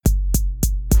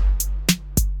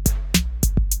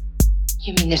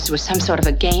You mean this was some sort of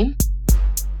a game?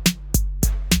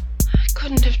 I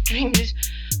couldn't have dreamed it.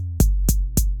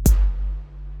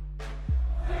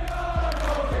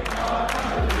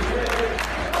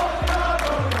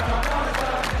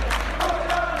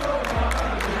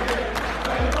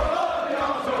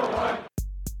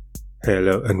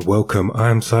 Hello and welcome. I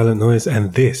am Silent Noise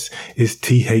and this is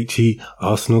THE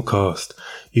Arsenal Cast.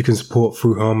 You can support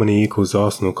Through Harmony equals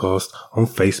Arsenal Cast on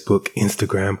Facebook,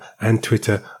 Instagram and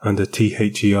Twitter under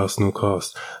THE Arsenal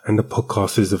Cast. And the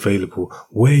podcast is available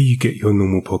where you get your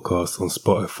normal podcasts on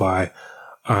Spotify,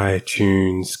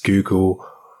 iTunes, Google,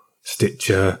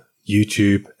 Stitcher,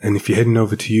 YouTube. And if you're heading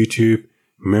over to YouTube,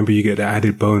 remember you get the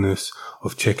added bonus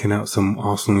of checking out some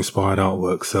Arsenal inspired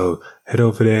artwork. So head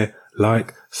over there.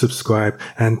 Like, subscribe,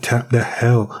 and tap the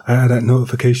hell out of that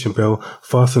notification bell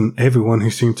faster than everyone who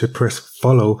seemed to press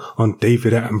follow on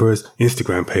David Attenborough's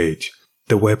Instagram page.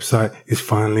 The website is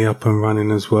finally up and running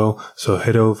as well, so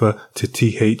head over to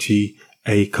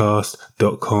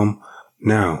theacast.com.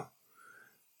 Now,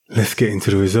 let's get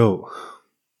into the result.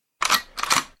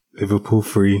 Liverpool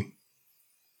 3,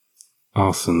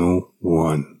 Arsenal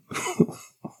 1.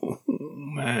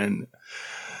 Man,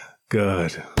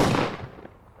 God.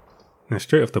 Now,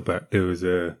 straight off the bat, there was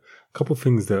a couple of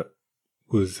things that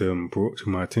was brought to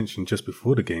my attention just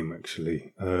before the game,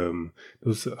 actually. There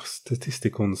was a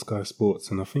statistic on Sky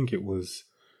Sports, and I think it was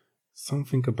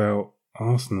something about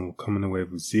Arsenal coming away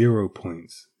with 0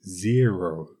 points.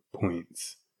 0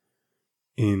 points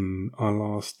in our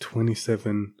last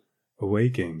 27 away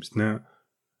games. Now,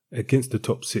 against the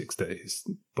top six, that is.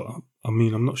 But, I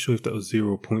mean, I'm not sure if that was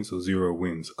 0 points or 0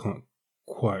 wins. I can't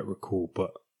quite recall,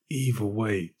 but either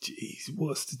way, geez,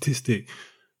 what a statistic.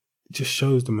 It just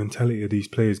shows the mentality of these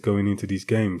players going into these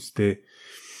games.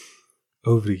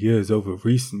 Over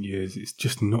recent years, it's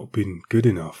just not been good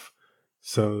enough.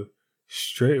 So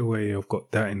straight away, I've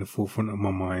got that in the forefront of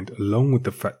my mind, along with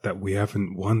the fact that we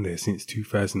haven't won there since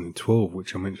 2012,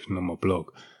 which I mentioned on my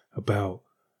blog, about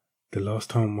the last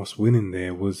time us winning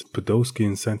there was Podolski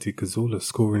and Santi Cazorla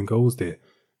scoring goals there.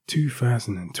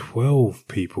 2012,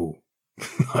 people.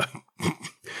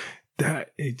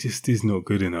 That it just is not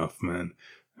good enough, man.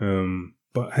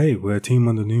 But hey, we're a team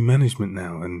under new management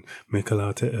now, and Mikel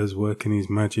Arteta's working his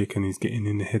magic and he's getting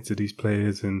in the heads of these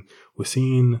players, and we're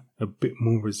seeing a bit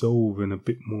more resolve and a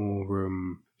bit more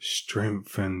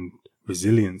strength and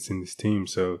resilience in this team.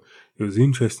 So it was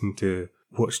interesting to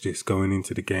watch this going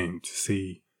into the game to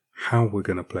see how we're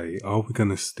going to play. Are we going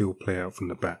to still play out from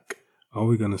the back? Are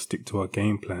we going to stick to our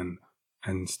game plan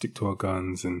and stick to our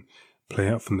guns and play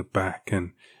out from the back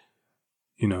and,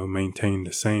 you know, maintain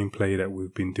the same play that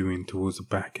we've been doing towards the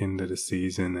back end of the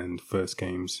season and first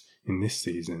games in this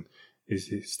season? Is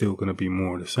it still going to be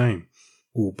more of the same?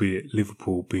 Albeit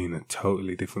Liverpool being a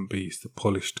totally different beast, a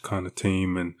polished kind of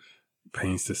team, and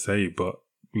pains to say, but,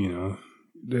 you know,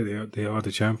 they are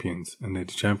the champions, and they're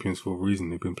the champions for a reason.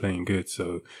 They've been playing good,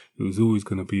 so it was always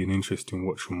going to be an interesting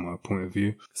watch from my point of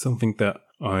view. Something that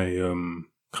I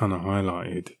kind of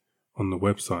highlighted on the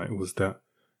website was that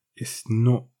it's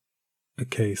not a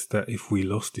case that if we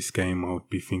lost this game, I would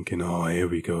be thinking, oh, here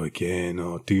we go again,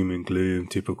 oh, doom and gloom,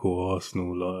 typical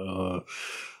Arsenal, like, oh,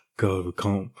 God, we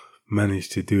can't manage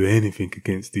to do anything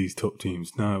against these top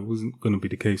teams. No, it wasn't going to be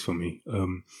the case for me. I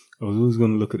was always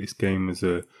going to look at this game as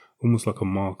almost like a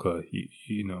marker,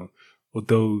 you know.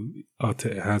 Although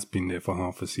Arteta has been there for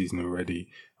half a season already,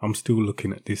 I'm still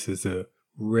looking at this as a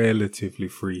relatively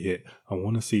free hit. I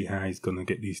want to see how he's going to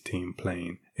get these teams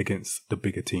playing against the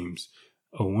bigger teams.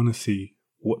 I want to see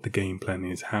what the game plan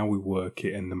is, how we work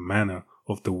it, and the manner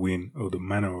of the win or the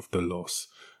manner of the loss,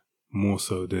 more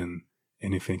so than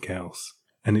anything else.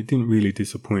 And it didn't really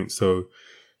disappoint. So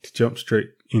to jump straight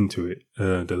into it,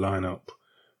 the lineup,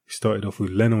 we started off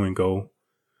with Leno in goal,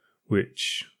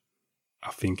 which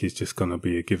I think is just going to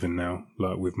be a given now.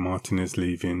 Like with Martinez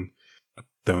leaving, I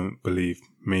don't believe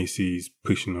Macy's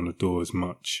pushing on the door as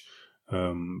much.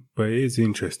 But it is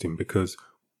interesting because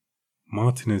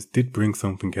Martinez did bring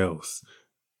something else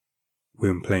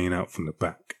when playing out from the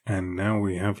back. And now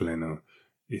we have Leno.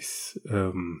 It's,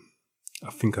 I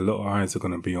think a lot of eyes are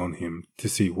going to be on him to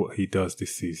see what he does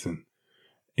this season.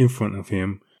 In front of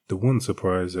him, the one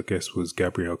surprise, I guess, was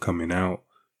Gabriel coming out.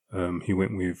 He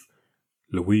went with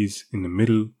Luiz in the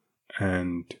middle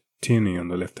and Tierney on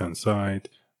the left-hand side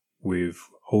with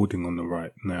Holding on the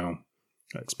right. Now,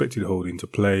 I expected Holding to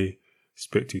play,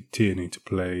 expected Tierney to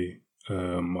play.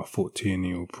 I thought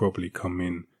Tierney will probably come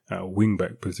in at a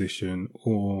wing-back position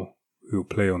or he'll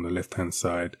play on the left-hand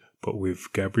side, but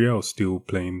with Gabriel still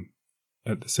playing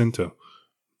at the centre.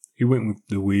 He went with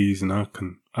Luiz, and I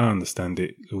understand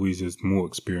it. Luiz has more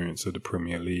experience of the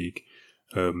Premier League,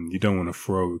 You don't want to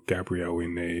throw Gabriel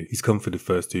in there. He's come for the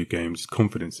first 2 games. His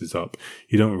confidence is up.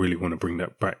 You don't really want to bring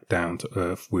that back down to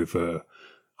earth with a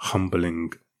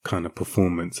humbling kind of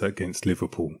performance against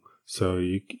Liverpool. So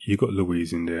you got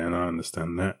Luiz in there, and I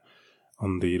understand that.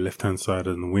 On the left-hand side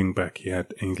of the wing-back, he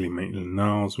had Ainsley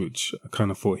Maitland-Niles, which I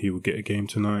kind of thought he would get a game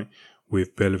tonight,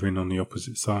 with Bellerin on the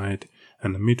opposite side.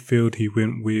 And the midfield, he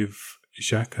went with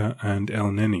Xhaka and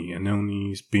Elneny. And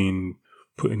Elneny's been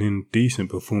putting in decent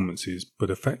performances, but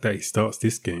the fact that he starts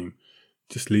this game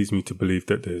just leads me to believe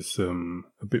that there's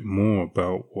a bit more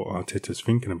about what Arteta's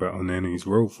thinking about Elneny's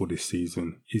role for this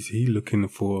season. Is he looking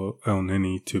for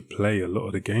Elneny to play a lot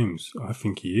of the games? I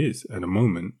think he is at the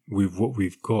moment with what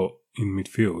we've got in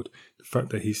midfield. The fact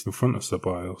that he's in front of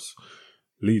Ceballos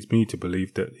leads me to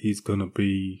believe that he's going to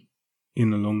be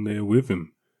in along there with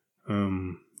him.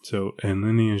 So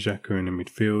Elneny and Xhaka in the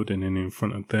midfield, and then in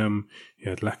front of them you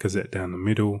had Lacazette down the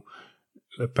middle,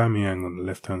 Aubameyang on the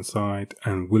left-hand side,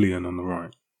 and Willian on the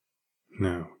right.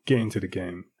 Now, get into the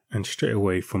game, and straight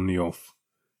away from the off,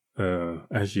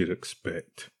 as you'd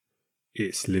expect,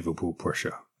 it's Liverpool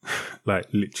pressure. Like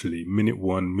literally, minute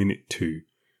 1, minute 2,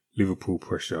 Liverpool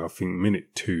pressure. I think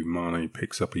minute 2, Mane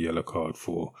picks up a yellow card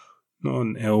for not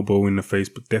an elbow in the face,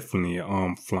 but definitely an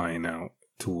arm flying out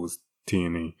towards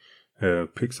Tierney.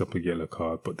 Picks up a yellow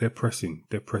card, but they're pressing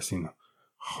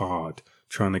hard,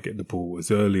 trying to get the ball as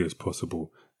early as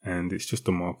possible, and it's just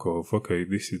a mark of, okay,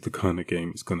 this is the kind of game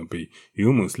it's going to be. You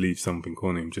almost leave something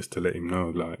on him just to let him know,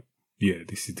 like, yeah,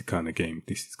 this is the kind of game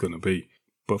this is going to be.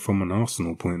 But from an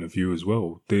Arsenal point of view as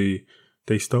well, they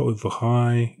start with the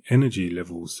high energy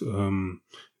levels.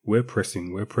 We're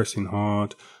pressing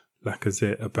hard.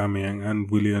 Lacazette, Aubameyang and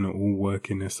Willian are all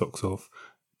working their socks off.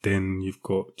 Then you've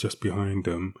got just behind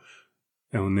them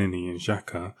Elneny and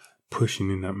Xhaka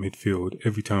pushing in that midfield.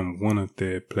 Every time one of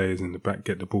their players in the back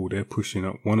get the ball, they're pushing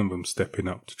up, one of them stepping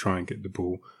up to try and get the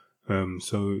ball.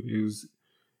 So it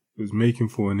was making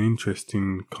for an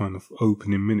interesting kind of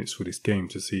opening minutes for this game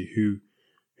to see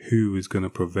who is going to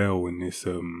prevail in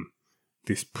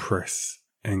this press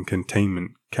and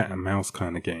containment cat and mouse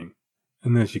kind of game.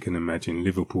 And as you can imagine,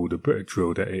 Liverpool, the better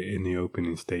drilled at it in the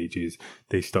opening stages,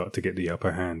 they start to get the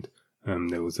upper hand.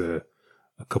 There was a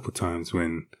couple times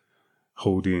when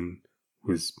Holding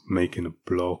was making a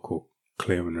block or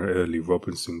clearing an early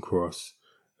Robinson cross,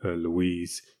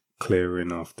 Luiz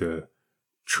clearing after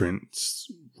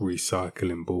Trent's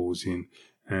recycling balls in,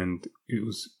 and it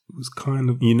was kind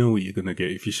of, you know what you're going to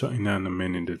get. If you're shutting down the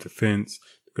men in the defence,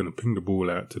 they're going to ping the ball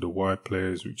out to the wide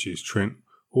players, which is Trent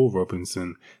or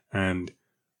Robinson, and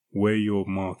where you're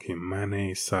marking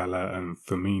Mane, Salah and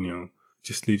Firmino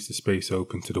just leaves the space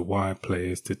open to the wide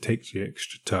players to take the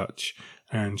extra touch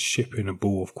and ship in a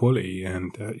ball of quality.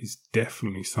 And that is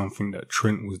definitely something that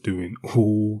Trent was doing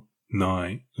all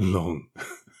night long.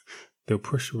 They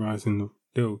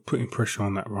were putting pressure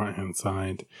on that right hand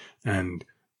side and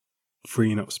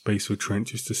freeing up space for Trent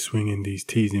just to swing in these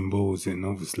teasing balls. And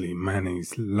obviously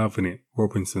Mane's loving it,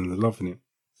 Robinson's loving it.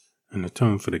 And the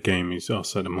tone for the game is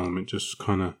us at the moment just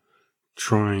kind of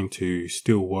trying to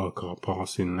still work our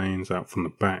passing lanes out from the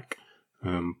back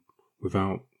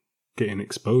without getting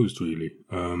exposed, really.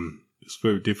 It's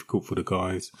very difficult for the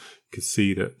guys. You could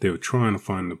see that they were trying to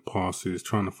find the passes,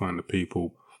 trying to find the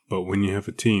people, but when you have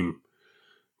a team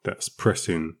that's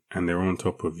pressing and they're on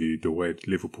top of you the way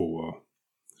Liverpool are,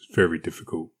 it's very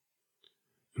difficult.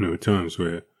 And there were times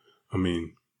where, I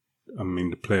mean,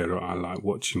 the player that I like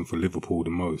watching for Liverpool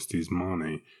the most is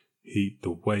Mane.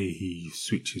 The way he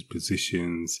switches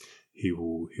positions, he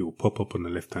will pop up on the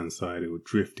left hand side. He will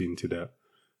drift into that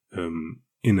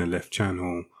inner left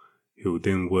channel. He'll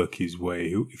then work his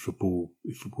way. If a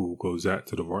ball goes out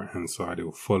to the right hand side,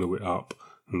 he'll follow it up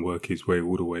and work his way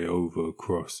all the way over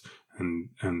across.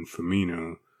 And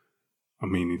Firmino, I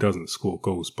mean, he doesn't score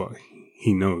goals, but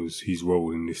he knows his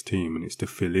role in this team, and it's to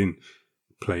fill in,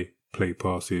 play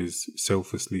passes,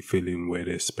 selflessly fill in where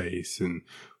there's space and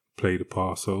play the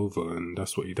pass over, and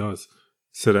that's what he does.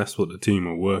 So that's what the team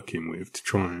are working with to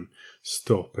try and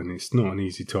stop, and it's not an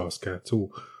easy task at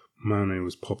all. Mane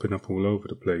was popping up all over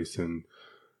the place, and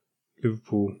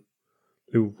Liverpool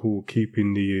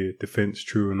keeping the defence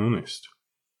true and honest.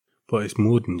 But it's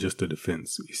more than just a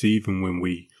defence. It's even when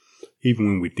we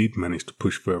did manage to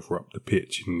push further up the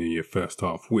pitch in the first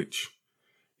half, which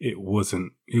it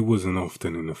wasn't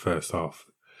often in the first half.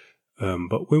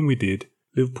 But when we did,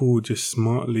 Liverpool were just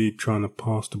smartly trying to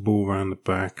pass the ball around the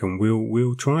back, and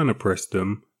we'll trying to press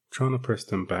them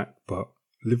back, but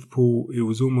Liverpool, it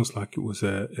was almost like it was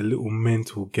a little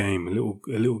mental game, a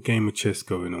little game of chess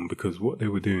going on, because what they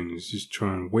were doing is just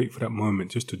try and wait for that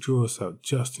moment just to draw us out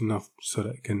just enough so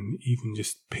that it can even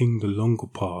just ping the longer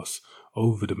pass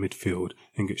over the midfield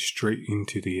and get straight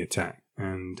into the attack.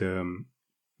 And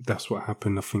that's what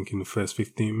happened, I think, in the first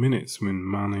 15 minutes when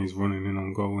Mane is running in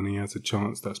on goal and he has a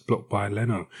chance that's blocked by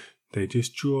Leno. They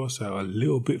just drew us out a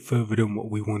little bit further than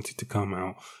what we wanted to come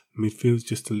out. Midfield's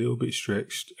just a little bit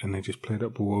stretched, and they just played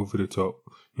that ball over the top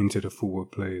into the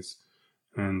forward players.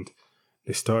 And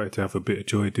they started to have a bit of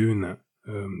joy doing that.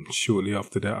 Shortly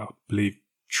after that, I believe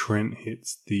Trent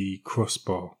hits the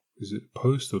crossbar. Is it the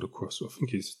post or the crossbar? I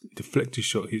think it's deflected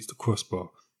shot hits the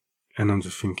crossbar. And I'm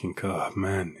just thinking, God,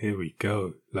 man, here we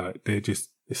go. Like, they're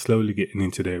slowly getting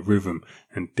into their rhythm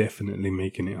and definitely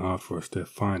making it hard for us to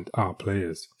find our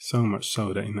players. So much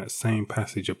so that in that same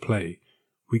passage of play,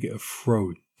 we get a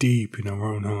throw deep in our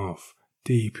own half.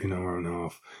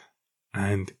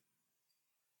 And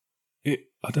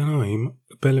I don't know,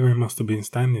 Bellerin must have been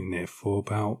standing there for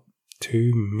about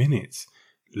 2 minutes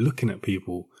looking at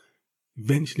people,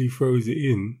 eventually throws it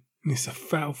in, and it's a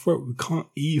foul throw. We can't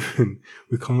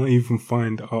even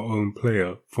find our own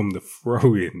player from the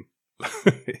throw-in.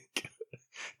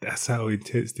 That's how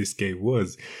intense this game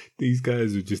was. These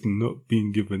guys were just not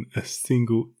being given a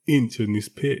single inch on this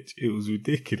pitch. It was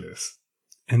ridiculous.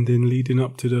 And then leading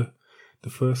up to the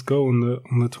first goal on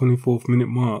the 24th minute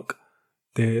mark,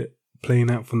 they're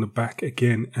playing out from the back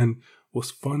again. And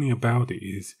what's funny about it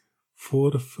is,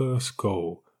 for the first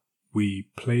goal, we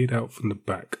played out from the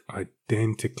back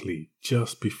identically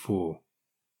just before,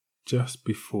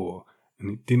 and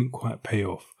it didn't quite pay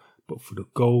off. But for the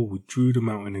goal, we drew them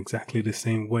out in exactly the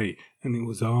same way, and it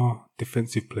was our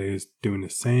defensive players doing the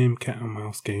same cat and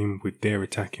mouse game with their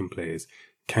attacking players.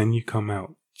 Can you come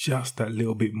out just that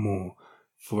little bit more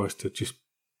for us to just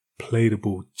play the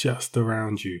ball just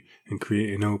around you and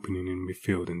create an opening in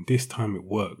midfield? And this time it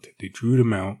worked. They drew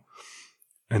them out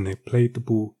and they played the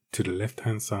ball to the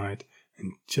left-hand side,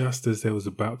 and just as they was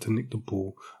about to nick the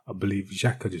ball, I believe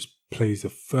Xhaka just plays a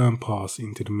firm pass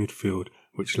into the midfield,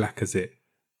 which Lacazette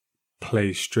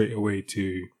plays straight away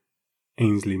to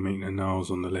Ainsley Maitland-Niles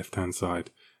on the left-hand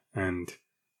side, and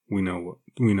we know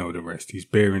the rest. He's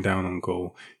bearing down on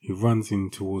goal. He runs in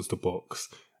towards the box,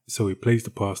 so he plays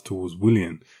the pass towards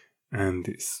Willian, and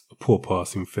it's a poor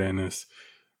pass in fairness.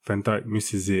 Van Dijk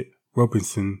misses it.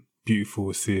 Robinson, beautiful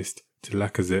assist to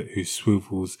Lacazette, who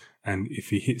swivels, and if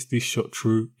he hits this shot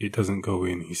true, it doesn't go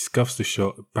in. He scuffs the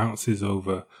shot, bounces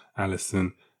over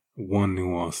Alisson,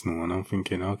 1-0 Arsenal, and I'm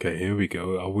thinking, okay, here we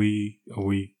go. Are we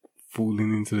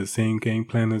falling into the same game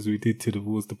plan as we did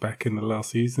towards the back end of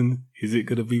last season? Is it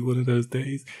going to be one of those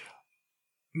days?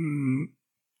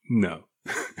 No.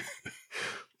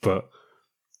 But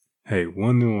hey,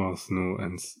 1-0 Arsenal,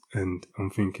 and I'm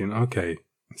thinking, okay,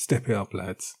 step it up,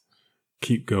 lads.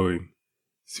 Keep going.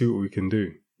 See what we can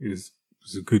do. It was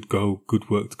a good goal, good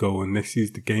worked goal, and this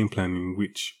is the game plan in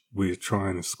which we're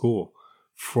trying to score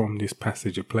from this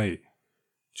passage of play.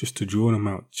 Just to draw them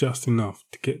out just enough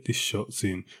to get these shots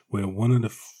in where one of the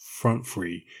front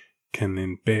three can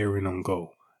then bear in on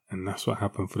goal. And that's what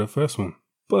happened for the first one.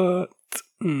 But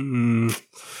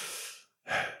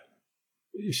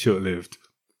it's short-lived.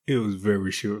 It was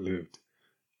very short-lived.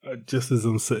 Just as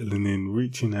I'm settling in,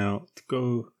 reaching out to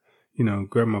go,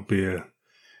 grab my beer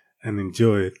and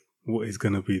enjoy what is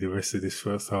going to be the rest of this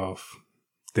first half,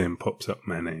 then pops up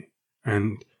Mane.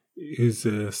 And it was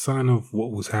a sign of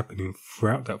what was happening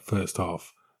throughout that first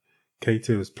half.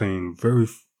 Keita was playing very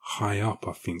high up,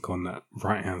 I think, on that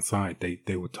right-hand side.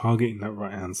 They were targeting that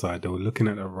right-hand side. They were looking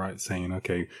at the right, saying,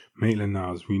 okay,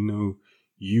 Maitland-Niles, we know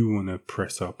you want to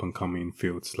press up and come in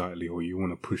field slightly, or you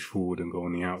want to push forward and go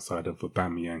on the outside of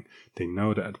Aubameyang. They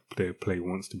know that their play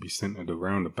wants to be centered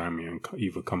around Aubameyang,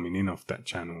 either coming in off that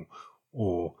channel,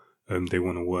 or they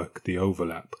want to work the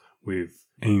overlap with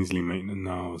Ainsley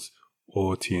Maitland-Niles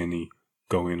or Tierney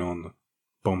going on,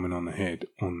 bombing on the head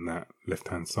on that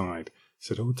left-hand side.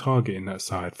 So they were targeting that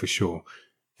side for sure.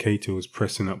 Keita was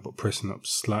pressing up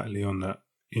slightly on that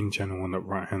in-channel on that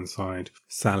right-hand side.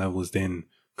 Salah was then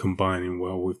combining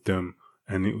well with them,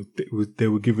 and they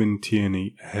were giving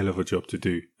Tierney a hell of a job to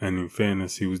do. And in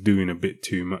fairness, he was doing a bit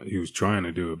too much. He was trying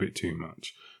to do a bit too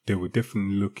much. They were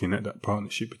definitely looking at that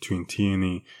partnership between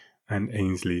Tierney and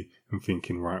Ainsley and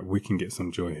thinking, right, we can get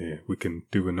some joy here. We can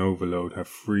do an overload, have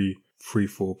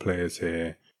 4 players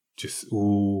here, just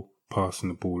all passing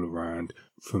the ball around.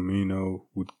 Firmino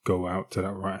would go out to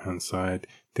that right-hand side,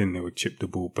 then they would chip the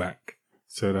ball back.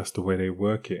 So that's the way they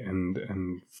work it.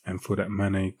 And for that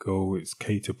Mane goal, it's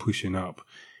Keita pushing up.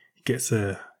 He gets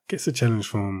a challenge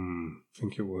from, I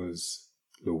think it was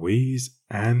Luiz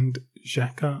and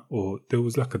Xhaka, or there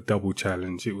was like a double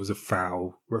challenge. It was a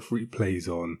foul. Referee plays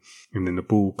on, and then the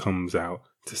ball comes out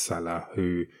to Salah,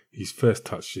 who his first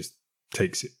touch just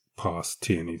takes it past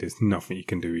Tierney. There's nothing he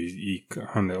can do. He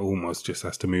kind of almost just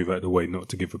has to move out of the way not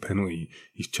to give a penalty.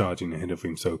 He's charging ahead of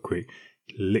him so quick.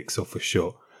 Licks off a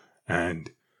shot,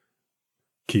 and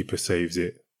keeper saves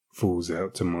it. Falls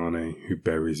out to Mane, who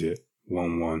buries it.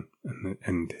 1-1,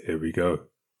 and here we go.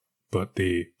 But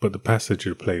the passage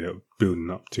of play that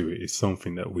building up to it is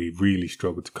something that we really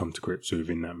struggled to come to grips with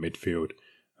in that midfield.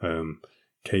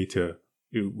 Keita,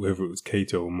 whether it was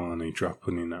Keita or Mane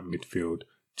dropping in that midfield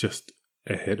just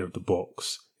ahead of the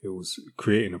box, it was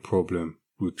creating a problem.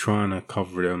 We were trying to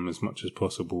cover them as much as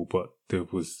possible, but there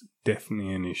was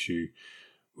definitely an issue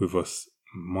with us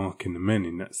marking the men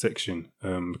in that section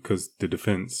because the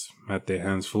defence had their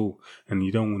hands full, and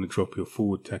you don't want to drop your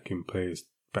forward attacking players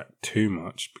back too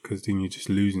much because then you're just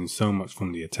losing so much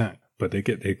from the attack. But they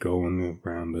get their goal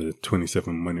around the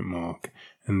 27-minute mark,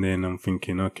 and then I'm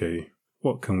thinking, okay,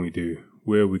 what can we do?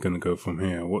 Where are we going to go from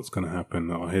here? What's going to happen?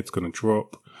 Are our heads going to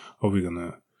drop? Are we going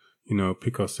to,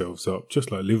 pick ourselves up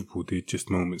just like Liverpool did just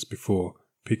moments before?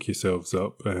 Pick yourselves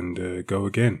up and go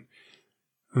again.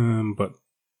 But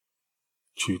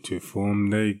true to form,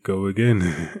 they go again.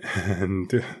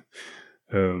 And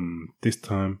this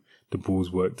time the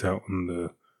ball's worked out on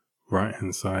the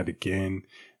right-hand side again,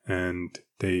 and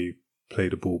they play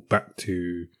the ball back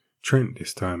to Trent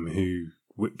this time, who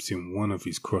whips in one of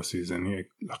his crosses. And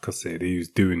like I said, he was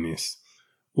doing this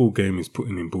all game, is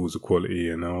putting in balls of quality,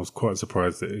 and I was quite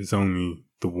surprised that it's only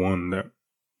the one that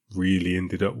really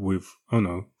ended up with,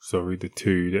 the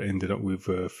two that ended up with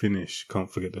a finish.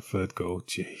 Can't forget the third goal,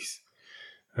 jeez.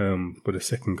 But the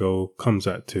second goal comes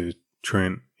out to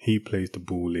Trent. He plays the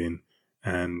ball in,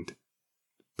 and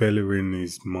Bellerin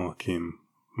is marking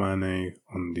Mane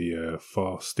on the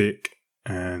far stick,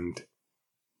 and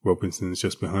Robinson's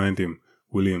just behind him.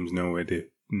 Williams nowhere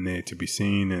near to be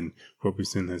seen, and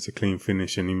Robinson has a clean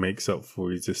finish, and he makes up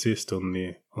for his assist on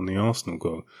the Arsenal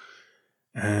goal.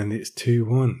 And it's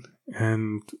 2-1,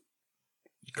 and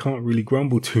you can't really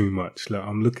grumble too much. Like,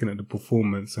 I'm looking at the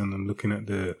performance, and I'm looking at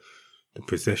the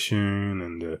possession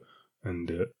and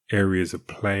the areas of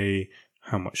play,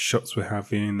 how much shots we're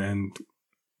having, and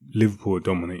Liverpool are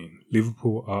dominating.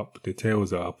 Liverpool up, the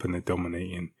tails are up, and they're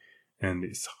dominating. And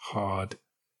it's hard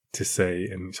to say,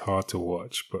 and it's hard to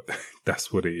watch, but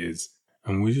that's what it is.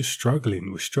 And we're just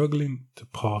struggling. We're struggling to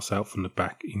pass out from the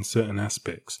back in certain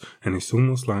aspects. And it's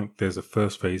almost like there's a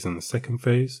first phase and a second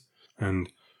phase.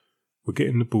 And we're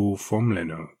getting the ball from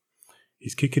Leno.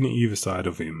 He's kicking it either side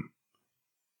of him.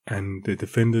 And the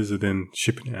defenders are then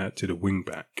shipping it out to the wing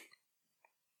back.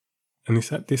 And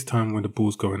it's at this time when the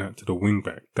ball's going out to the wing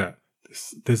back that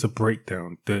there's a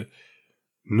breakdown. That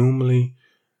normally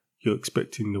you're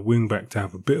expecting the wing back to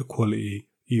have a bit of quality,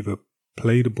 either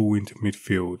play the ball into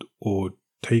midfield or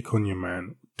take on your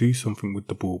man, do something with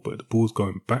the ball, but the ball's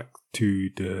going back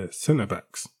to the centre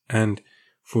backs. And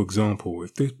for example,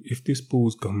 if this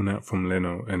ball's coming out from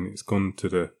Leno and it's gone to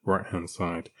the right hand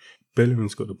side,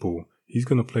 Bellerin's got the ball. He's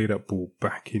going to play that ball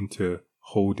back into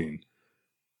Holding.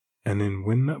 And then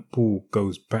when that ball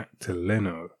goes back to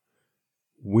Leno,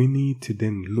 we need to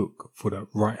then look for that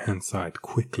right-hand side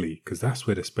quickly, because that's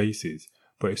where the space is.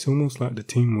 But it's almost like the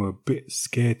team were a bit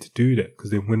scared to do that,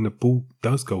 because then when the ball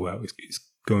does go out,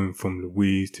 it's going from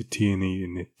Luiz to Tierney,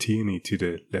 and then Tierney to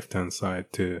the left-hand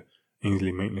side to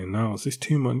Ainsley Maitland-Niles. There's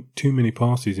too many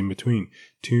passes in between,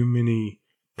 too many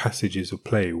passages of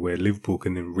play where Liverpool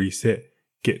can then reset,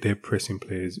 get their pressing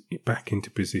players back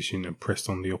into position and press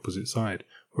on the opposite side.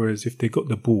 Whereas if they got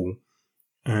the ball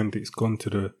and it's gone to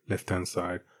the left-hand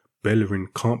side, Bellerin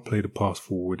can't play the pass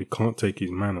forward, he can't take his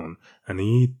man on, and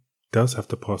he does have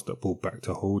to pass that ball back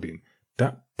to Holding.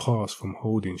 That pass from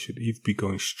Holding should either be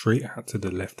going straight out to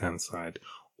the left-hand side,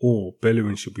 or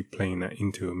Bellerin should be playing that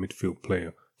into a midfield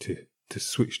player to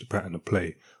switch the pattern of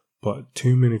play. But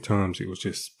too many times it was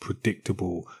just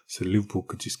predictable, so Liverpool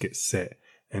could just get set,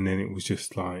 and then it was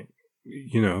just like,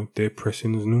 they're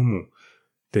pressing as normal.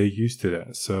 They're used to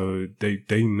that, so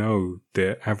they know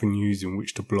their avenues in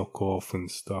which to block off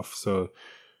and stuff. So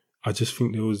I just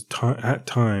think there was at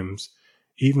times,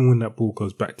 even when that ball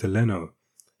goes back to Leno,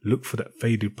 look for that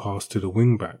faded pass to the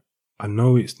wing back. I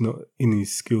know it's not in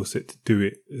his skill set to do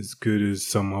it as good as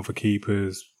some other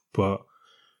keepers, but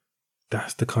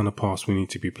that's the kind of pass we need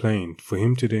to be playing. For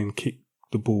him to then kick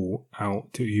the ball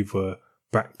out to either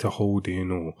back to Holding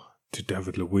or to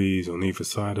David Luiz on either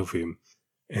side of him,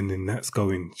 and then that's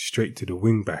going straight to the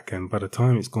wing back, and by the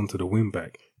time it's gone to the wing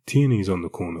back, Tierney's on the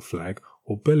corner flag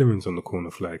or Bellerin's on the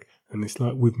corner flag, and it's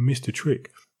like we've missed a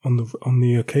trick. on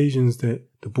the occasions that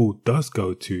the ball does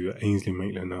go to Ainsley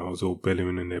Maitland-Niles or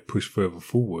Bellerin and they're pushed further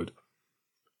forward,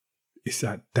 it's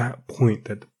at that point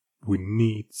that we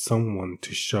need someone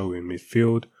to show in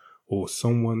midfield or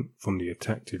someone from the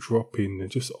attack to drop in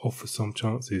and just offer some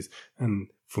chances. And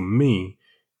for me,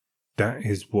 that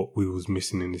is what we was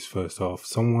missing in this first half.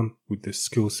 Someone with the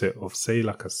skill set of, say,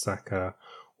 like a Saka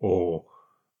or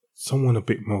someone a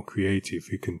bit more creative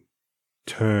who can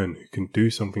turn, who can do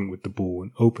something with the ball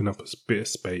and open up a bit of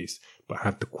space, but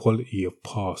have the quality of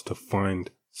pass to find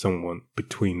someone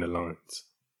between the lines.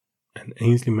 And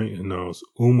Ainsley Maitland-Niles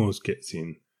almost gets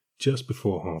in just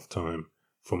before half-time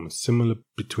from a similar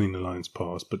between the lines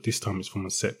pass, but this time it's from a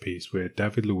set piece where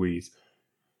David Luiz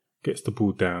gets the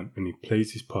ball down and he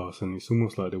plays his pass, and it's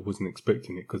almost like they wasn't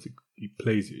expecting it because he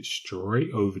plays it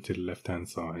straight over to the left-hand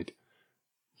side,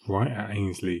 right at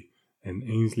Ainsley. And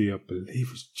Ainsley, I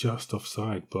believe, was just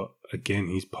offside, but again,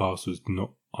 his pass was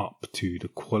not up to the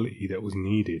quality that was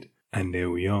needed. And there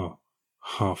we are,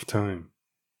 half-time.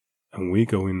 And we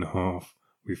go in the half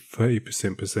with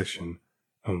 30% possession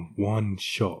and one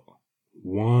shot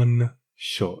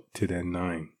to their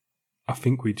 9. I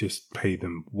think we just paid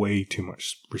them way too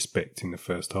much respect in the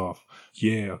first half.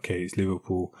 Yeah, okay, it's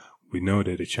Liverpool. We know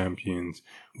they're the champions.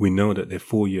 We know that they're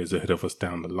 4 years ahead of us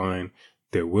down the line.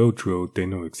 They're well drilled. They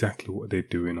know exactly what they're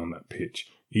doing on that pitch.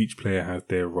 Each player has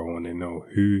their role and they know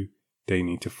who they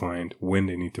need to find, when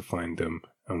they need to find them,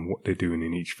 and what they're doing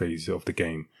in each phase of the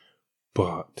game.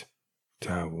 But to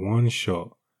have one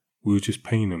shot, we were just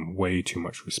paying them way too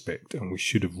much respect, and we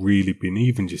should have really been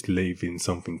even just leaving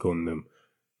something on them.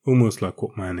 Almost like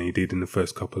what Mane did in the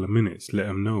first couple of minutes, let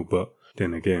them know. But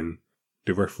then again,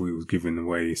 the referee was giving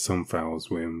away some fouls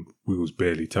when we was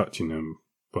barely touching them.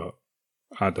 But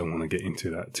I don't want to get into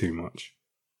that too much.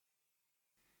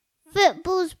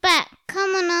 Football's back.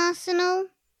 Come on, Arsenal.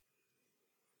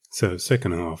 So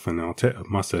second half, and Arteta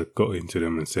must have got into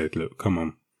them and said, look, come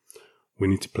on. We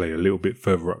need to play a little bit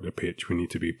further up the pitch. We need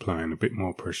to be applying a bit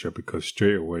more pressure because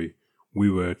straight away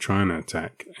we were trying to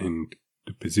attack, and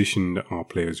the position that our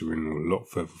players were in were a lot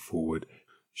further forward.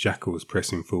 Xhaka was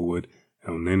pressing forward.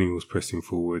 Elneny was pressing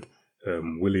forward.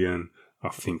 Willian, I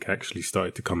think, actually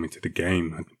started to come into the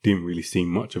game. I didn't really see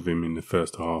much of him in the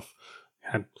first half.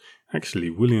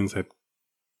 Williams had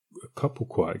a couple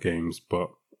quiet games, but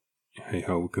hey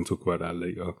ho, we can talk about that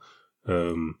later.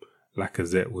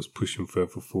 Lacazette was pushing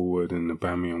further forward, and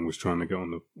Aubameyang was trying to get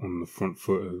on the front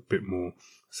foot a bit more.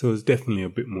 So it was definitely a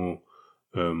bit more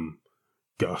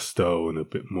gusto and a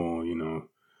bit more,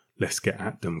 let's get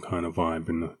at them kind of vibe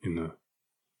in the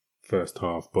first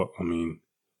half. But I mean,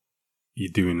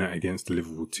 you're doing that against the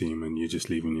Liverpool team, and you're just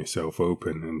leaving yourself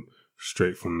open. And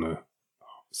straight from the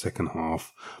second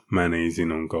half, Mane's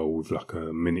in on goal with like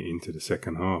a minute into the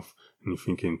second half, and you're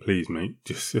thinking, please, mate,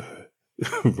 just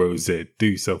Rosette,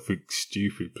 do something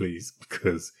stupid, please,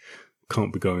 because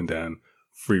can't be going down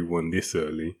 3-1 this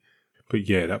early. But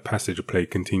yeah, that passage of play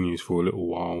continues for a little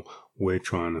while. We're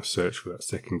trying to search for that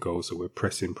second goal, so we're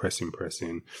pressing,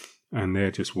 and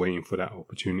they're just waiting for that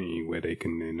opportunity where they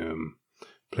can then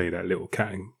play that little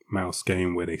cat and mouse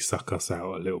game where they suck us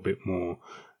out a little bit more.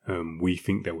 We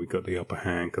think that we got the upper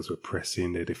hand because we're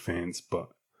pressing their defence, but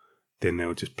then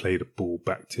they'll just play the ball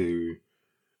back to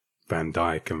Van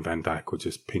Dijk, and Van Dijk will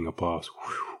just ping a pass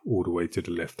all the way to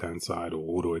the left-hand side or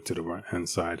all the way to the right-hand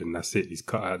side, and that's it. He's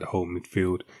cut out the whole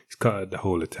midfield. He's cut out the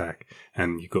whole attack,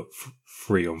 and you've got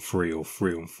 3-on-3 or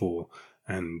 3-on-4,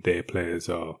 and their players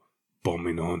are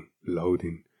bombing on,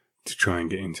 loading to try and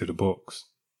get into the box.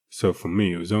 So for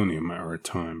me, it was only a matter of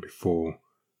time before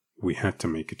we had to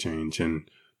make a change, and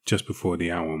just before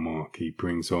the hour mark, he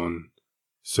brings on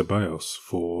Ceballos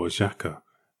for Xhaka.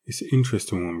 It's an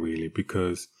interesting one, really,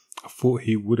 because I thought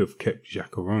he would have kept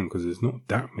Xhaka on because there's not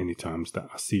that many times that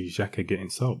I see Xhaka getting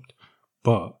subbed.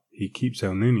 But he keeps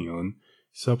Elneny on,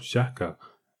 subs Xhaka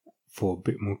for a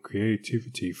bit more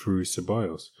creativity through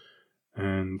Ceballos.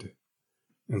 And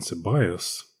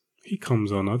Ceballos, he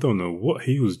comes on, I don't know what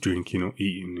he was drinking or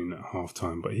eating in that half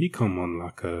time, but he come on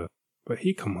like a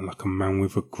man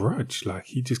with a grudge. Like,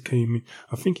 he just came in.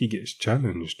 I think he gets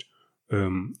challenged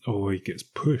or he gets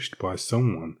pushed by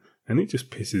someone, and it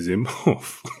just pisses him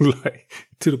off, like,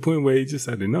 to the point where he just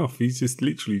had enough. He's just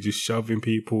literally just shoving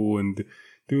people and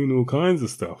doing all kinds of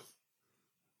stuff.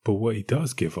 But what he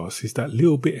does give us is that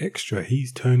little bit extra.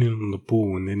 He's turning on the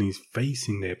ball, and then he's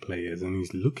facing their players, and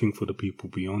he's looking for the people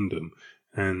beyond them.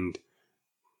 And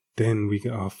then we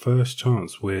get our first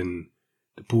chance when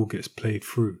the ball gets played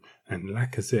through, and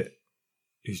Lacazette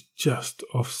is just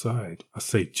offside. I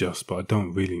say just, but I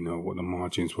don't really know what the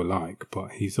margins were like,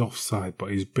 but he's offside,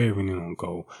 but he's bearing in on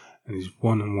goal, and he's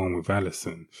one-on-one with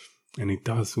Alisson, and he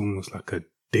does almost like a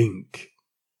dink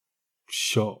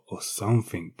shot or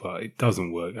something, but it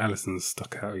doesn't work. Alisson's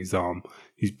stuck out his arm,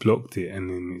 he's blocked it, and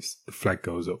then the flag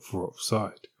goes up for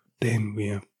offside. Then we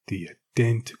have the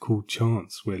identical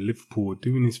chance where Liverpool are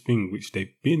doing this thing which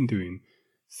they've been doing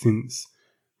since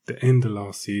the end of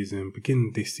last season, beginning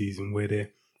of this season, where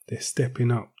they're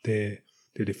stepping up. Their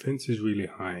defense is really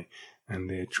high, and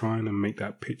they're trying to make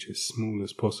that pitch as small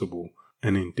as possible.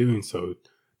 And in doing so,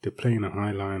 they're playing a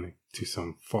high line to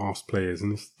some fast players,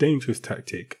 and it's a dangerous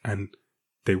tactic, and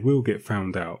they will get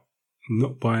found out.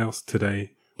 Not by us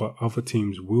today, but other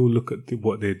teams will look at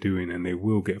what they're doing and they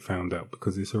will get found out,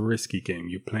 because it's a risky game.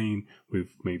 You're playing with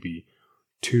maybe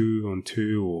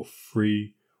 2-on-2 or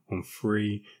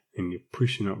 3-on-3, and you're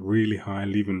pushing up really high,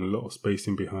 leaving a lot of space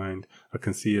in behind. I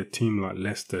can see a team like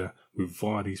Leicester with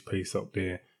Vardy's pace up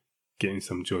there getting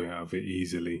some joy out of it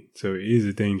easily. So it is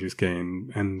a dangerous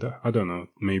game, and I don't know,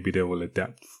 maybe they will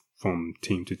adapt from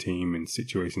team to team and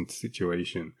situation to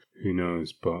situation. Who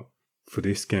knows? But for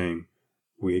this game,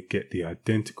 we get the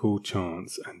identical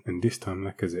chance, and this time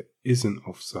Lacazette isn't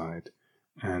offside,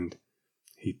 and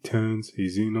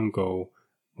he's in on goal,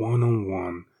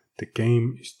 1-on-1. The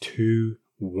game is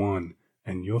 2-1,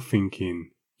 and you're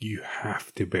thinking, you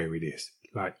have to bury this.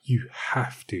 Like, you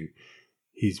have to.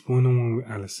 He's 1-on-1 with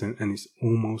Alisson, and it's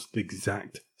almost the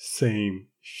exact same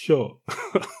shot.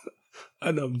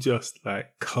 And I'm just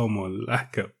like, come on,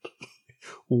 Lacazette.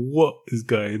 What is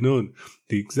going on?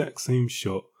 The exact same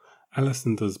shot.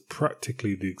 Alisson does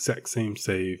practically the exact same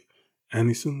save, and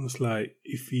it's almost like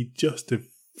if he just had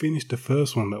finished the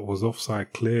first one that was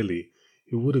offside clearly,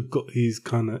 he would have got his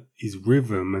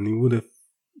rhythm, and he would have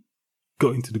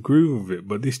got into the groove of it.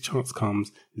 But this chance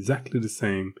comes exactly the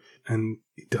same, and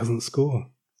he doesn't score.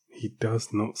 He does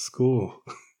not score.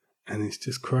 And it's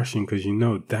just crushing, because you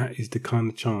know that is the kind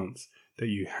of chance that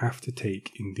you have to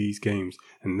take in these games.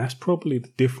 And that's probably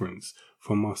the difference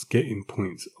from us getting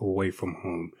points away from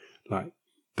home. Like,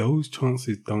 those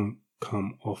chances don't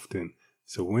come often.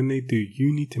 So when they do,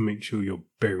 you need to make sure you're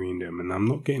burying them. And I'm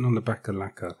not getting on the back of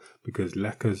Laka, because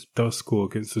Laka does score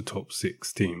against the top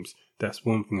 6 teams. That's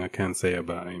one thing I can say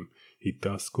about him. He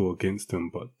does score against them,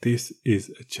 but this is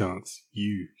a chance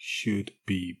you should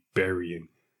be burying.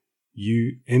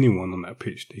 Anyone on that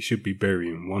pitch, they should be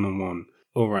burying 1-on-1.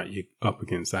 All right, you're up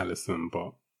against Alisson,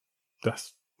 but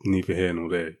that's neither here nor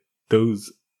there.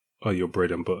 Those are your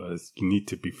bread and butters. You need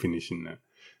to be finishing that.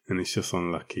 And it's just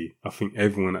unlucky. I think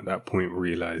everyone at that point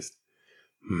realised,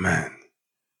 man,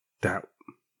 that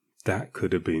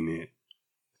could have been it.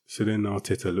 So then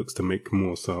Arteta looks to make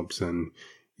more subs, and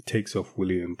he takes off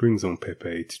Willian, brings on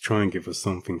Pepe to try and give us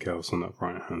something else on that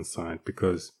right-hand side.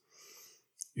 Because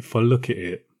if I look at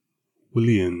it,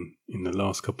 Willian in the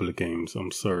last couple of games,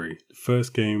 I'm sorry, the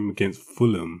first game against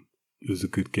Fulham, it was a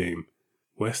good game.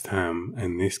 West Ham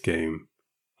and this game,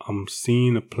 I'm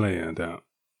seeing a player that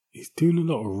is doing a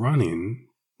lot of running,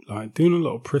 like doing a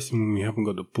lot of pressing when we haven't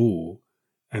got the ball,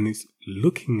 and it's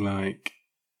looking like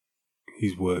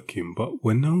he's working, but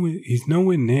he's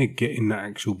nowhere near getting the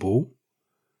actual ball.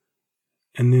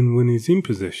 And then when he's in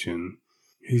possession,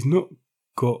 he's not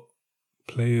got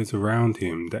players around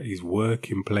him that he's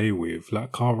working play with.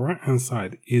 Like, our right hand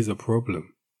side is a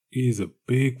problem. It is a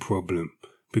big problem,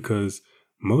 because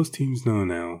most teams know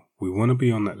now we want to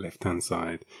be on that left hand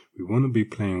side. We want to be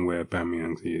playing where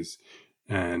Aubameyang is,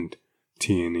 and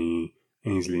Tierney,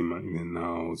 Ainsley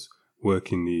Maitland-Niles,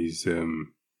 working these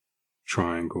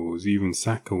triangles, even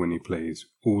Saka when he plays,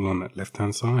 all on that left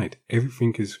hand side.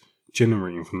 Everything is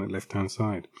generating from that left hand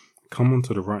side. Come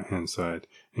onto the right hand side,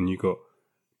 and you got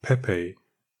Pepe,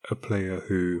 a player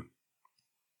who,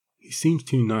 he seems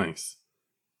too nice.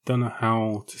 Don't know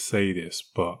how to say this,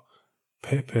 but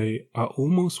Pepe, I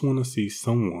almost want to see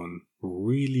someone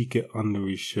really get under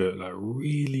his shirt, like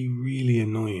really, really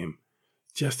annoy him,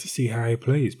 just to see how he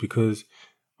plays, because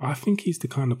I think he's the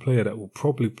kind of player that will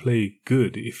probably play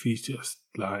good if he's just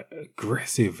like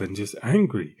aggressive and just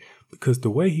angry, because the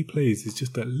way he plays is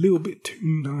just a little bit too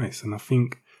nice. And I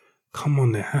think, come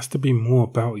on, there has to be more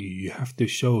about you. You have to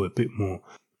show a bit more.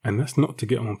 And that's not to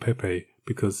get on Pepe,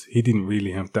 because he didn't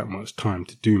really have that much time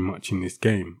to do much in this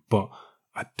game. But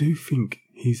I do think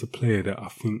he's a player that I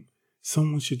think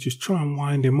someone should just try and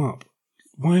wind him up.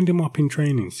 Wind him up in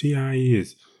training, see how he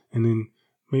is. And then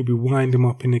maybe wind him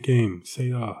up in the game. Say,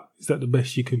 is that the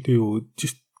best you can do? Or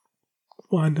just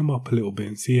wind him up a little bit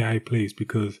and see how he plays,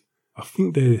 because I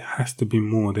think there has to be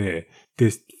more there.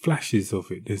 There's flashes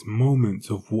of it. There's moments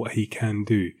of what he can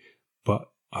do. But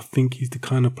I think he's the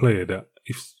kind of player that,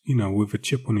 if, with a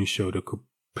chip on his shoulder, could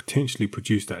potentially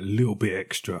produce that little bit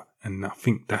extra, and I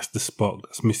think that's the spark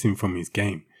that's missing from his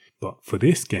game. But for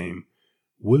this game,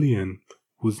 Willian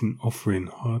wasn't offering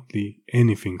hardly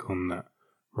anything on that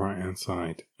right-hand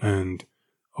side. And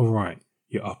alright,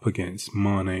 you're up against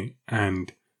Mane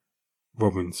and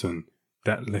Robinson.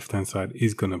 That left-hand side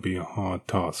is going to be a hard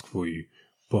task for you.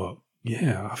 But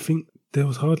yeah, I think there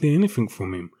was hardly anything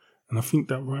from him. And I think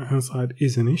that right-hand side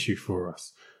is an issue for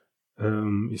us.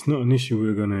 It's not an issue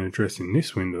we're going to address in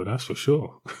this window, that's for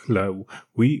sure. Like,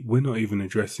 we're not even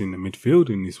addressing the midfield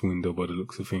in this window by the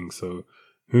looks of things, so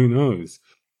who knows?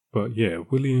 But yeah,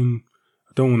 Willian,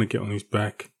 I don't want to get on his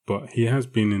back, but he has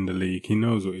been in the league, he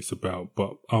knows what it's about.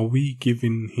 But are we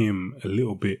giving him a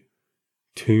little bit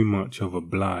too much of a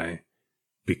bligh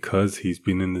because he's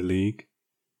been in the league?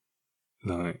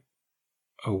 Like,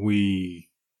 are we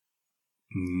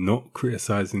not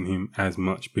criticising him as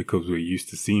much because we're used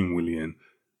to seeing Willian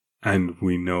and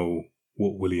we know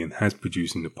what Willian has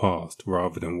produced in the past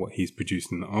rather than what he's produced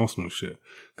in the Arsenal shirt?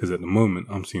 Because at the moment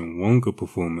I'm seeing one good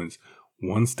performance,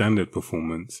 one standard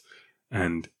performance,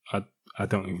 and I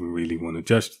don't even really want to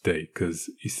judge today because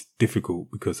it's difficult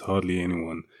because hardly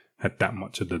anyone had that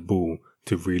much of the ball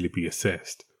to really be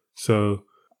assessed. So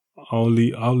I'll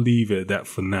leave it at that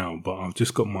for now, but I've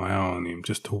just got my eye on him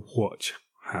just to watch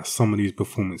how some of these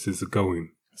performances are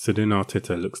going. So then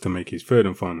Arteta looks to make his third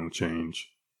and final change,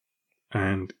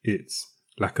 and it's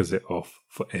Lacazette off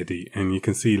for Eddie. And you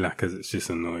can see Lacazette's just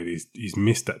annoyed. He's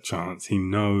missed that chance. He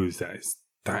knows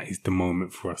that is the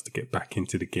moment for us to get back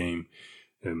into the game.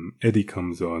 Eddie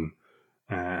comes on,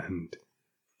 and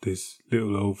there's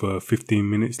little over 15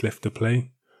 minutes left to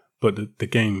play, but the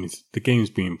game's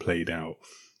being played out,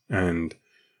 and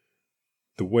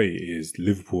the way it is,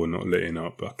 Liverpool are not letting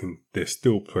up. They're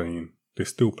still playing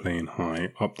high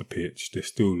up the pitch. They're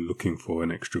still looking for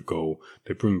an extra goal.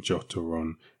 They bring Jota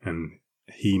on, and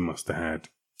he must have had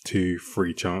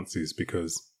 2-3 chances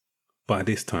because by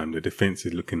this time the defence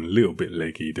is looking a little bit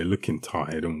leggy. They're looking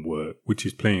tired and work, which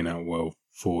is playing out well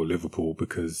for Liverpool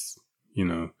because, you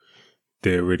know,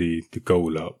 they're already the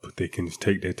goal up. They can just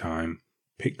take their time,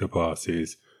 pick the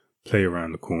passes, play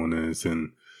around the corners,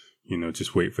 and, you know,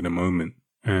 just wait for the moment.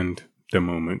 And the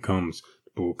moment comes.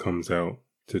 The ball comes out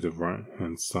to the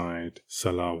right-hand side.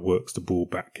 Salah works the ball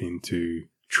back into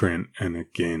Trent. And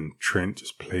again, Trent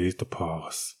just plays the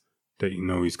pass that you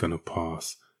know he's going to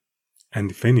pass. And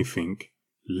if anything,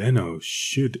 Leno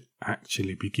should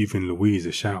actually be giving Luiz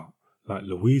a shout. Like,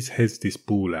 Luiz heads this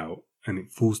ball out and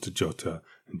it falls to Jota.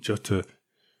 And Jota,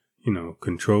 you know,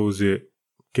 controls it,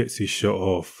 gets his shot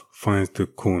off, finds the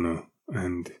corner.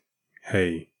 And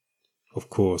hey, of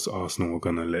course, Arsenal are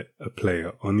going to let a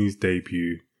player on his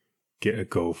debut get a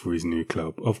goal for his new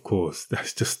club. Of course,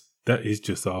 that is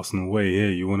just Arsenal way. Yeah,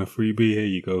 you want a freebie? Here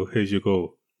you go. Here's your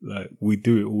goal. Like, we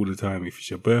do it all the time. If it's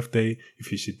your birthday,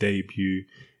 if it's your debut,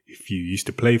 if you used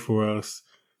to play for us,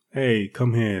 hey,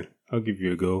 come here. I'll give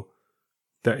you a goal.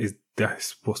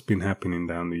 That's what's been happening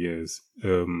down the years.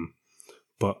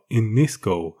 But in this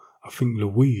goal, I think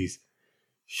Luiz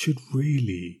should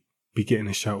really be getting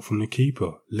a shout from the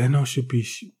keeper. Leno should be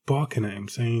barking at him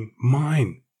saying,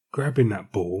 mine, grabbing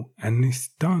that ball, and it's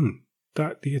done.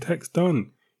 The attack's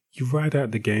done. You ride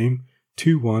out the game,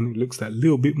 2-1, it looks that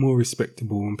little bit more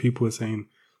respectable, and people are saying,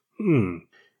 you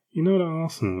know that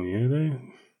Arsenal, yeah,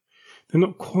 they're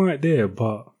not quite there,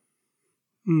 but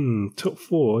top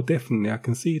 4, definitely, I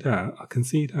can see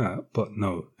that, but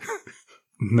no.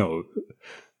 No.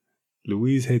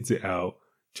 Luiz heads it out,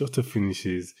 Jota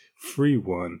finishes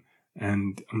 3-1,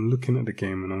 and I'm looking at the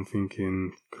game and I'm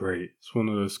thinking, great, it's one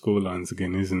of those scorelines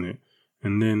again, isn't it?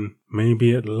 And then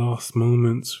maybe at the last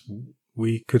moments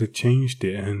we could have changed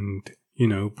it and, you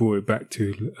know, brought it back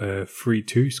to a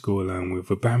 3-2 scoreline with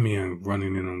Aubameyang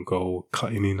running in on goal,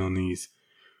 cutting in on his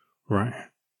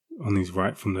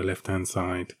right from the left-hand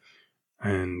side.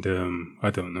 And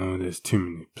I don't know, there's too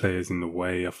many players in the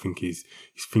way. I think he's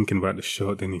thinking about the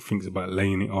shot, then he thinks about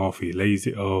laying it off. He lays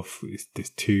it off. There's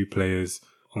 2 players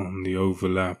on the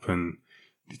overlap and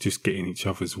they're just getting each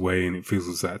other's way and it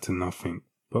fizzles out to nothing.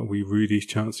 But we rue these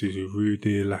chances. We rue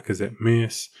the Lacazette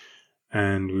miss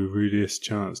and we rue this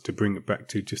chance to bring it back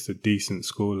to just a decent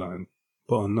scoreline.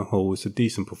 But on the whole, it's a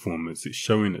decent performance. It's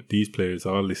showing that these players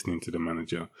are listening to the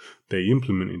manager. They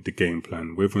implemented the game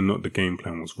plan. Whether or not the game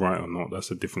plan was right or not,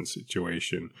 that's a different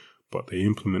situation. But they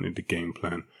implemented the game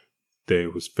plan.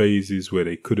 There was phases where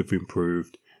they could have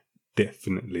improved,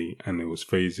 definitely. And there was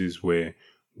phases where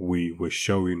we were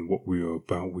showing what we were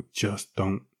about. We just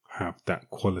don't have that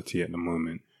quality at the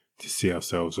moment to see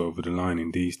ourselves over the line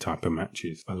in these type of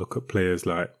matches. I look at players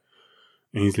like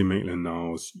Ainsley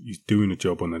Maitland-Niles, he's doing a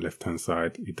job on the left-hand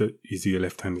side. Is he a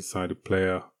left-handed sided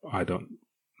player? I don't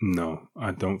know.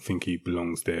 I don't think he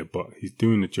belongs there, but he's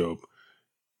doing the job.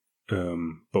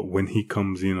 But when he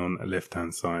comes in on the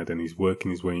left-hand side and he's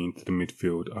working his way into the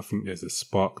midfield, I think there's a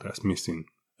spark that's missing.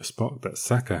 A spark that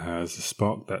Saka has, a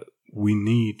spark that we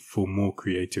need for more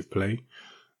creative play.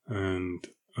 And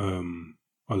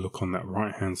I look on that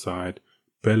right-hand side,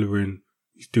 Bellerin,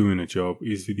 he's doing a job.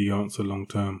 Is he the answer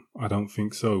long-term? I don't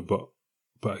think so. But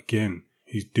again,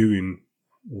 he's doing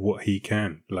what he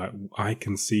can. Like, I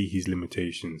can see his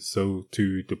limitations. So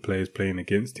to the players playing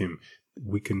against him,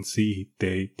 we can see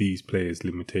these players'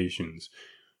 limitations.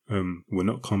 We're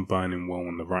not combining well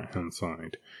on the right-hand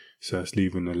side. So that's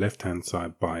leaving the left-hand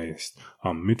side biased.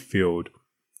 Our midfield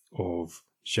of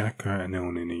Xhaka and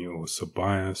Elneny, or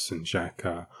Ceballos and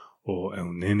Xhaka, or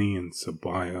Elneny and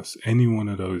Ceballos, any one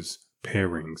of those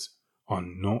pairings are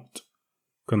not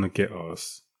going to get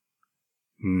us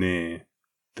near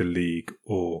the league,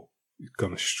 or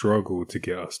going to struggle to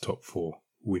get us top 4.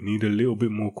 We need a little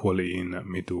bit more quality in that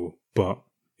middle, but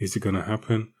is it going to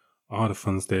happen? Are the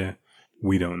funds there?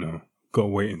 We don't know. Got to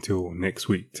wait until next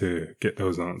week to get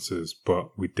those answers,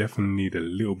 but we definitely need a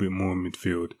little bit more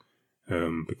midfield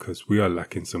because we are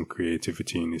lacking some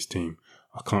creativity in this team.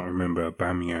 I can't remember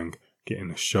Aubameyang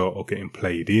getting a shot or getting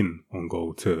played in on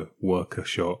goal to work a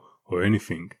shot or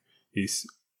anything. It's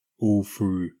all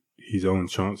through his own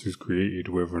chances created,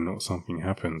 whether or not something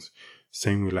happens.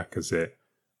 Same with Lacazette.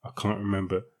 I can't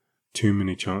remember too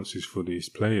many chances for these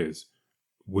players.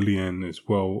 Willian as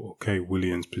well. Okay,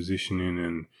 Willian's positioning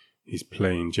and his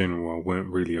play in general, I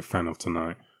weren't really a fan of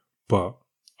tonight. But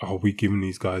are we giving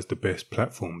these guys the best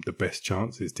platform, the best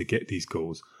chances to get these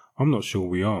goals? I'm not sure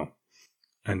we are.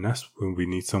 And that's when we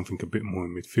need something a bit more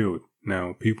in midfield.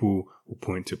 Now, people will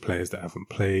point to players that haven't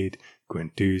played,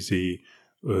 Guendouzi,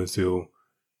 Ozil.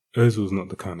 Ozil's not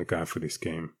the kind of guy for this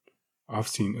game. I've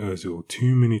seen Ozil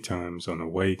too many times on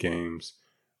away games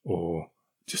or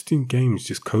just in games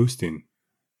just coasting.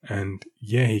 And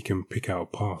yeah, he can pick out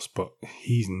a pass, but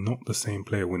he's not the same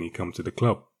player when he comes to the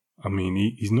club. I mean,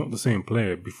 he's not the same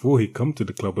player before he come to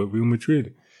the club at Real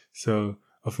Madrid. So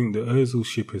I think the Ozil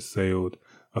ship has sailed.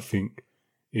 I think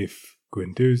if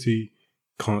Guendouzi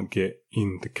can't get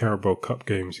in the Carabao Cup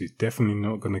games, he's definitely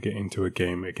not going to get into a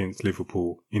game against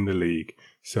Liverpool in the league.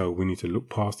 So we need to look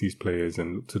past these players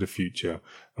and look to the future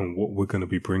and what we're going to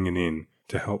be bringing in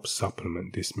to help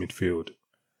supplement this midfield.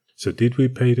 So did we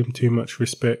pay them too much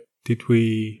respect? Did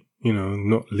we,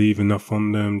 not leave enough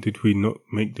on them? Did we not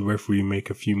make the referee make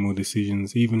a few more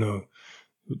decisions? Even though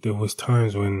there was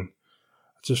times when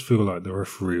I just feel like the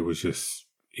referee was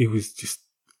just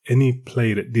any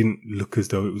play that didn't look as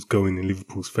though it was going in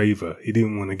Liverpool's favour, he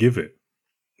didn't want to give it.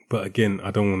 But again, I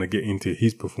don't want to get into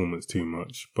his performance too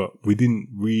much, but we didn't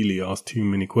really ask too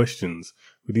many questions.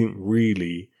 We didn't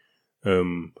really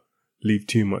leave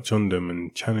too much on them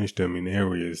and challenge them in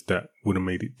areas that would have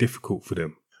made it difficult for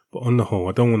them. But on the whole,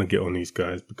 I don't want to get on these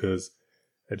guys because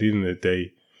at the end of the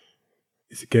day,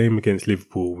 it's a game against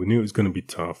Liverpool. We knew it was going to be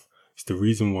tough. It's the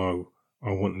reason why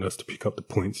I wanted us to pick up the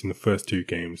points in the first 2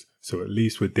 games. So at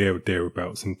least we're there or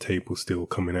thereabouts in table still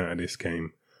coming out of this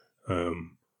game.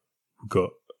 We've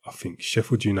got, I think,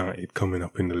 Sheffield United coming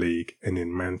up in the league and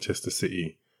then Manchester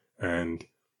City. And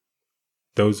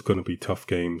those are going to be tough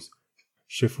games.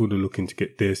 Sheffield are looking to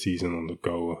get their season on the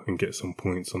go and get some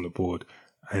points on the board.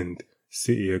 And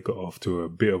City have got off to a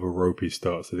bit of a ropey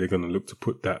start. So they're going to look to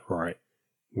put that right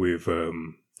with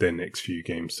their next few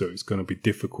games. So it's going to be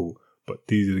difficult. But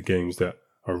these are the games that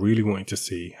I really wanted to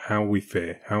see how we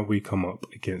fare, how we come up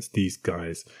against these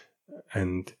guys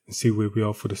and see where we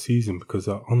are for the season, because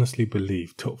I honestly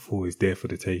believe top 4 is there for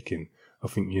the taking. I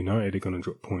think United are going to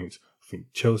drop points. I think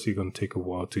Chelsea are going to take a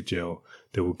while to gel.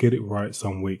 They will get it right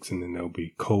some weeks and then they'll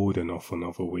be cold and off on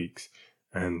other weeks.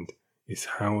 And it's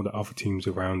how the other teams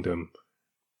around them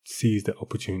seize that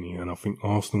opportunity. And I think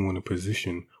Arsenal are in a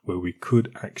position where we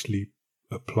could actually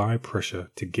apply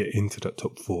pressure to get into that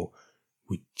top 4.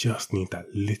 We just need that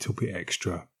little bit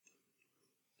extra.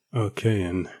 Okay,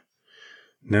 and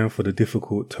now for the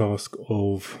difficult task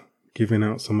of giving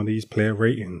out some of these player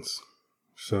ratings.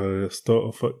 So I'll start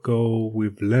off at goal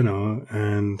with Leno,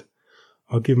 and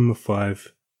I'll give him a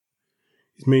 5.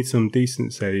 He's made some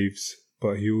decent saves,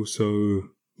 but he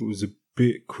also was a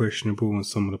bit questionable on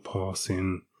some of the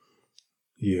passing.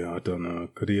 Yeah, I don't know.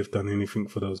 Could he have done anything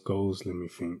for those goals? Let me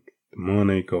think. The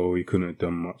Mane goal, he couldn't have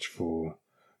done much for.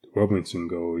 Robinson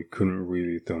goal, he couldn't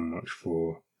really have done much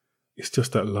for. It's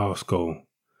just that last goal.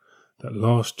 That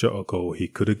last Jota goal, he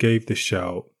could have gave the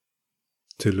shout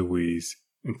to Luiz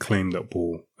and claimed that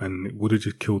ball and it would have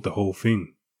just killed the whole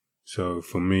thing. So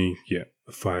for me, yeah,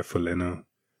 a 5 for Leno.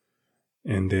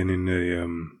 And then in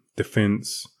the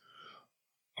defence,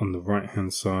 on the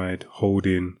right-hand side,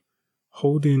 Holding,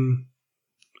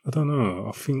 I don't know,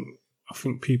 I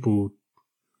think people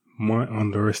might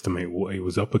underestimate what he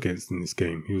was up against in this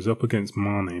game. He was up against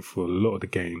Mane for a lot of the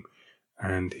game,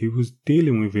 and he was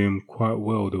dealing with him quite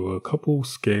well. There were a couple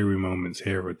scary moments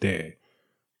here or there,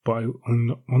 but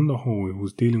on the whole, he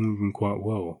was dealing with him quite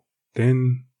well.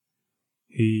 Then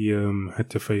he had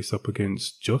to face up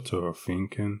against Jota, I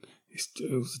think, and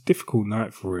it was a difficult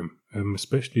night for him,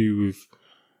 especially with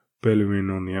Bellerin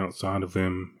on the outside of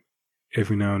him.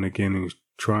 Every now and again, he was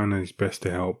trying his best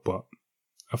to help, but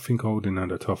I think Holding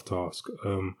had a tough task.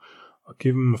 I'll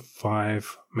give him a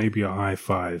 5, maybe a high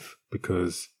 5,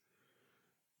 because,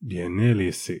 yeah, nearly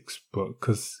a 6, but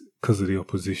because of the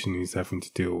opposition he's having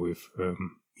to deal with,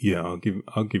 I'll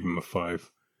give him a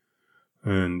 5.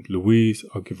 And Luiz,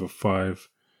 I'll give a 5.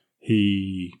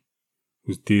 He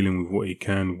was dealing with what he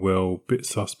can well, bit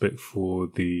suspect for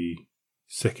the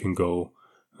second goal.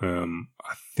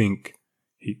 I think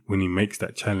when he makes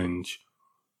that challenge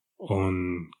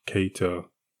on Keita,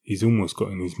 he's almost got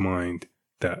in his mind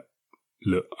that,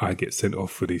 look, I get sent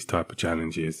off for these type of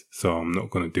challenges, so I'm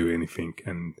not going to do anything,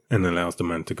 and allows the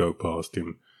man to go past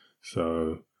him.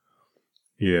 So,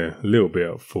 yeah, a little bit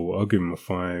at fault. I'll give him a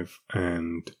 5,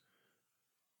 and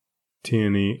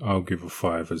Tierney, I'll give a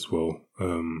 5 as well.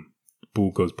 The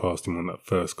ball goes past him on that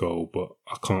first goal, but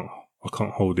I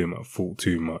can't hold him at fault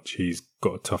too much. He's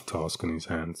got a tough task on his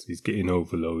hands. He's getting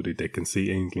overloaded. They can see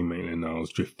Ainsley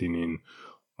Maitland-Niles drifting in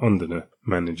under the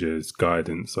manager's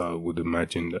guidance. I would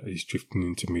imagine that he's drifting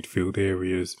into midfield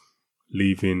areas,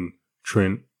 leaving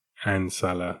Trent and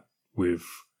Salah with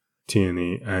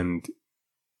Tierney. And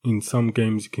in some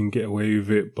games you can get away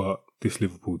with it, but this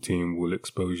Liverpool team will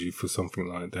expose you for something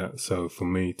like that. So for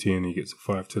me, Tierney gets a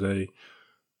 5 today.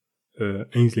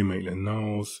 Ainsley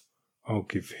Maitland-Niles, I'll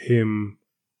give him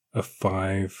a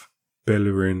 5.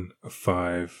 Bellerin, a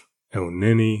 5. El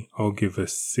Neni, I'll give a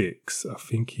 6. I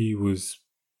think he was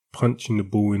punching the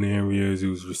ball in areas, he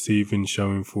was receiving,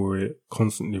 showing for it,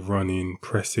 constantly running,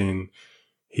 pressing.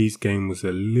 His game was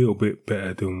a little bit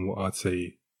better than what I'd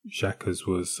say Xhaka's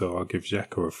was, so I'll give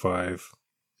Xhaka a 5.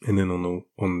 And then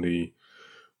on the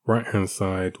right-hand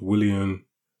side, Willian,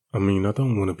 I mean, I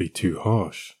don't want to be too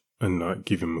harsh and like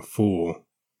give him a 4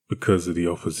 because of the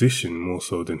opposition more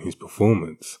so than his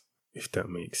performance, if that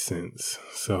makes sense.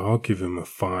 So I'll give him a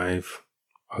 5.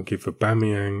 I'll give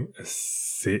Aubameyang a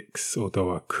 6,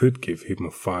 although I could give him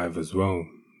a 5 as well.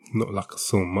 Not like I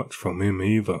saw much from him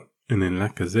either. And then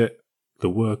Lacazette, the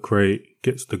work rate,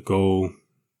 gets the goal.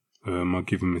 I'll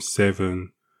give him a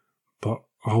 7. But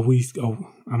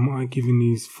am I giving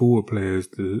these forward players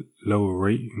the lower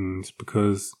ratings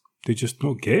because they're just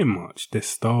not getting much? They're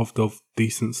starved of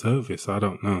decent service. I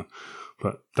don't know.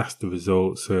 But that's the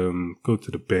results. Go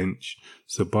to the bench.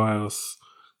 Ceballos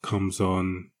comes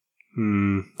on.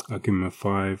 I'll give him a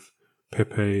 5.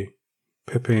 Pepe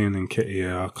and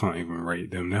Nketiah, I can't even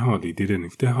rate them. They hardly did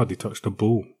anything. They hardly touched the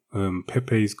ball.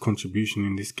 Pepe's contribution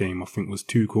in this game, I think, was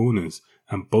 2 corners,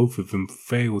 and both of them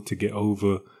failed to get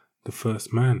over the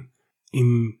first man.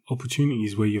 In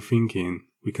opportunities where you're thinking,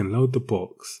 we can load the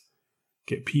box,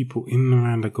 get people in and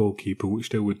around the goalkeeper, which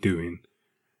they were doing,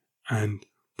 and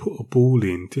put a ball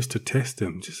in just to test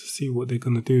them, just to see what they're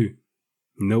going to do.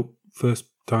 Nope. First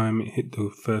time it hit the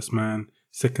first man,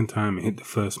 second time it hit the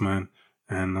first man,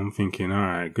 and I'm thinking,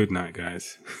 alright, good night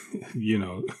guys. You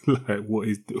know, like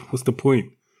what's the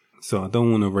point? So I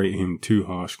don't want to rate him too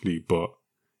harshly, but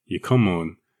you come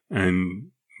on and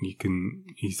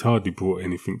he's hardly brought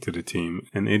anything to the team,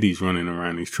 and Eddie's running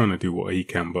around, he's trying to do what he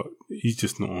can, but he's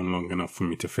just not on long enough for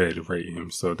me to fairly rate him.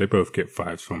 So they both get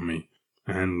 5s from me.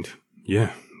 And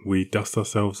yeah, we dust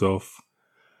ourselves off.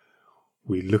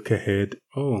 We look ahead.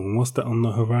 Oh, and what's that on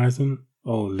the horizon?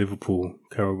 Oh, Liverpool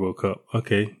Carabao Cup.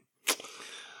 Okay.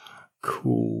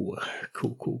 Cool.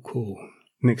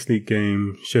 Next league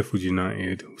game, Sheffield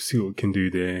United. We'll see what we can do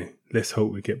there. Let's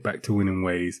hope we get back to winning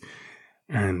ways.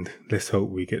 And let's hope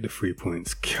we get the 3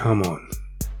 points. Come on.